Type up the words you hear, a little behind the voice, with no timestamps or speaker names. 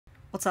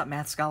What's up,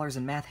 math scholars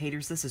and math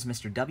haters? This is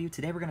Mr. W.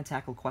 Today we're going to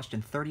tackle question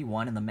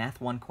 31 in the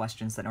Math 1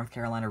 questions that North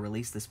Carolina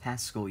released this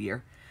past school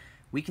year.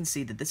 We can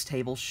see that this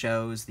table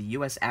shows the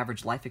U.S.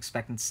 average life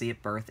expectancy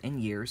at birth in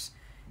years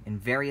in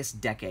various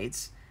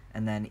decades,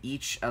 and then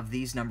each of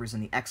these numbers in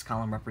the X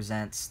column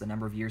represents the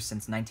number of years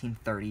since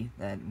 1930,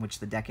 in which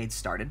the decade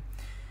started.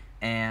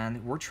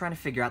 And we're trying to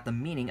figure out the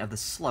meaning of the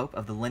slope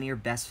of the linear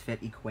best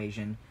fit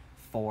equation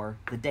for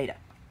the data.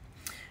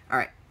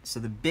 Alright, so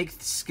the big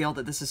skill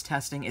that this is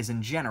testing is,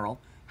 in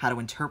general, how to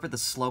interpret the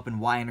slope and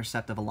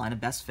y-intercept of a line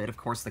of best fit. Of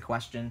course, the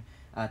question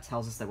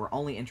tells us that we're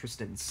only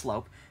interested in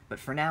slope, but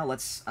for now,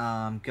 let's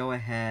go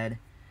ahead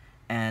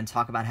and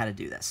talk about how to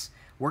do this.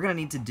 We're going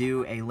to need to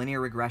do a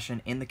linear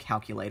regression in the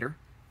calculator,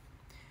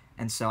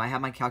 and so I have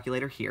my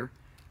calculator here.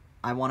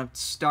 I want to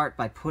start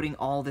by putting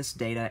all this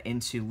data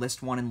into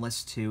List 1 and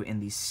List 2 in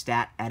the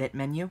Stat Edit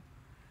menu,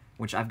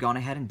 which I've gone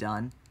ahead and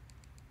done,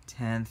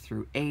 10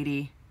 through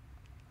 80,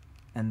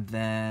 and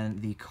then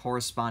the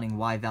corresponding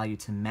y value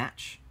to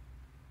match.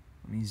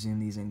 Let me zoom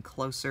these in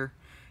closer.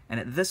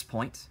 And at this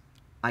point,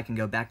 I can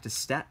go back to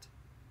Stat,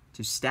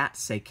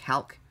 say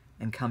Calc,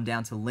 and come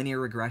down to Linear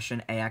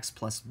Regression AX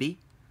plus B.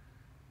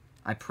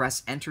 I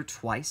press Enter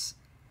twice,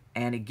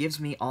 and it gives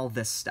me all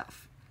this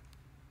stuff.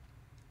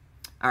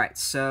 Alright,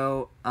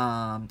 so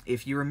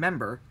if you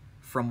remember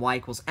from y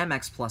equals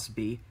mx plus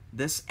b,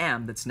 this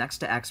m that's next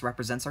to x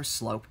represents our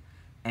slope,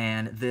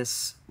 and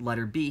this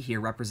letter b here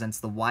represents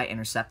the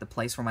y-intercept, the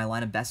place where my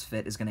line of best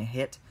fit is going to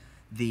hit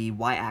the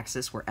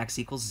y-axis where x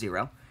equals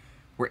 0.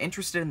 We're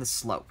interested in the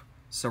slope,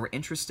 so we're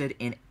interested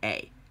in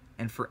a.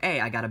 And for a,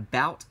 I got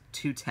about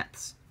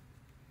 2/10.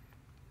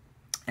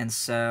 And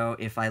so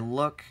if I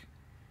look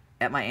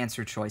at my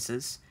answer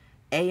choices,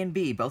 A and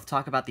B both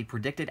talk about the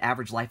predicted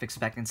average life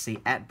expectancy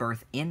at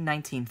birth in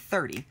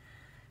 1930.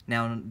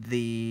 Now,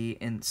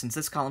 since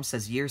this column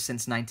says years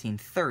since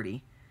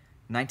 1930,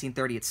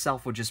 1930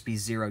 itself would just be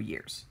 0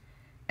 years.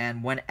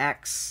 And when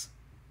x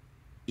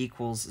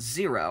equals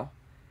 0,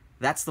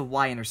 that's the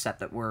y-intercept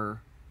that we're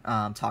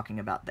talking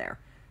about there.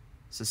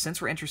 So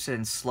since we're interested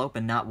in slope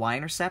and not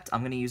y-intercept, I'm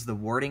going to use the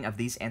wording of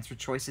these answer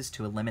choices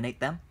to eliminate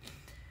them.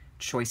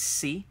 Choice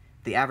C,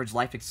 the average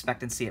life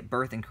expectancy at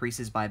birth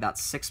increases by about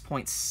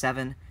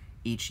 6.7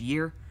 each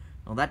year.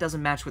 Well, that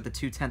doesn't match with the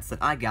 2/10 that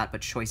I got,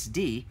 but choice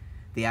D,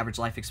 the average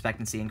life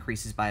expectancy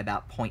increases by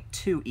about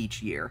 0.2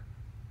 each year,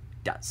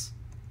 does.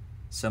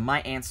 So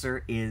my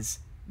answer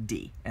is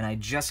D, and I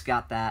just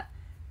got that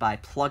by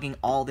plugging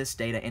all this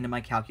data into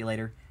my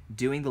calculator,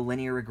 doing the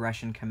linear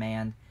regression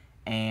command,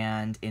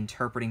 and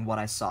interpreting what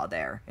I saw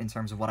there in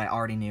terms of what I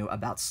already knew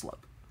about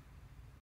slope.